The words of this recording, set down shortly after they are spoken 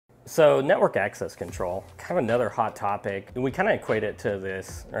So network access control, kind of another hot topic. We kind of equate it to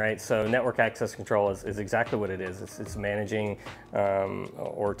this, right? So network access control is exactly what it is. It's managing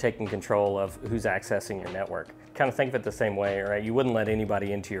or taking control of who's accessing your network. Kind of think of it the same way, right? You wouldn't let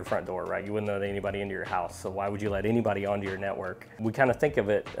anybody into your front door, right? You wouldn't let anybody into your house. So why would you let anybody onto your network? We kind of think of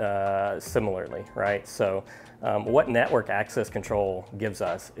it similarly, right? So what network access control gives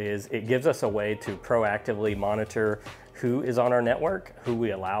us is it gives us a way to proactively monitor who is on our network, who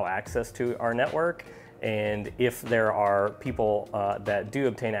we allow access to our network, and if there are people that do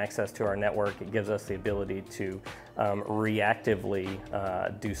obtain access to our network, it gives us the ability to reactively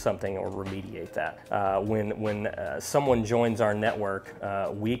do something or remediate that. When someone joins our network,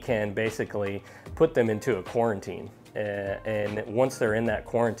 we can basically put them into a quarantine. And once they're in that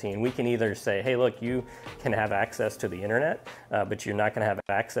quarantine, we can either say, hey, look, you can have access to the internet, but you're not going to have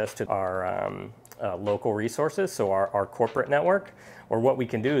access to our local resources, so our corporate network. Or what we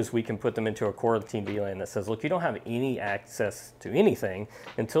can do is we can put them into a quarantine VLAN that says, look, you don't have any access to anything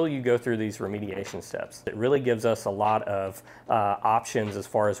until you go through these remediation steps. It really gives us a lot of options as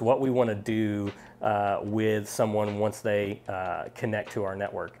far as what we want to do with someone once they connect to our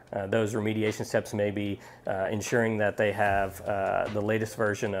network. Those remediation steps may be ensuring that they have the latest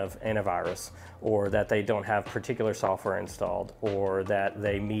version of antivirus, or that they don't have particular software installed, or that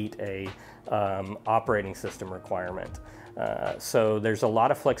they meet a operating system requirement. So there's a lot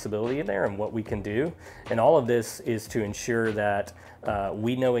of flexibility in there in what we can do, and all of this is to ensure that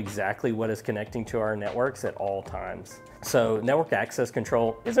we know exactly what is connecting to our networks at all times. So network access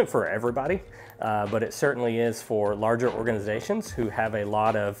control isn't for everybody, but it certainly is for larger organizations who have a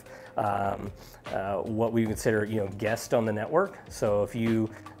lot of what we consider, guests on the network. So if you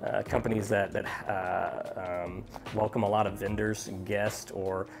companies that welcome a lot of vendors, guests,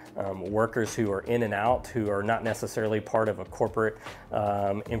 or workers who are in and out, who are not necessarily part of a corporate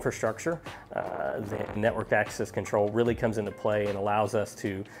infrastructure, the network access control really comes into play and allows us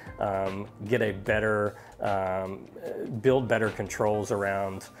to get a better, build better controls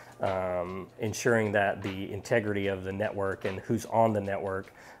around ensuring that the integrity of the network and who's on the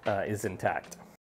network is intact.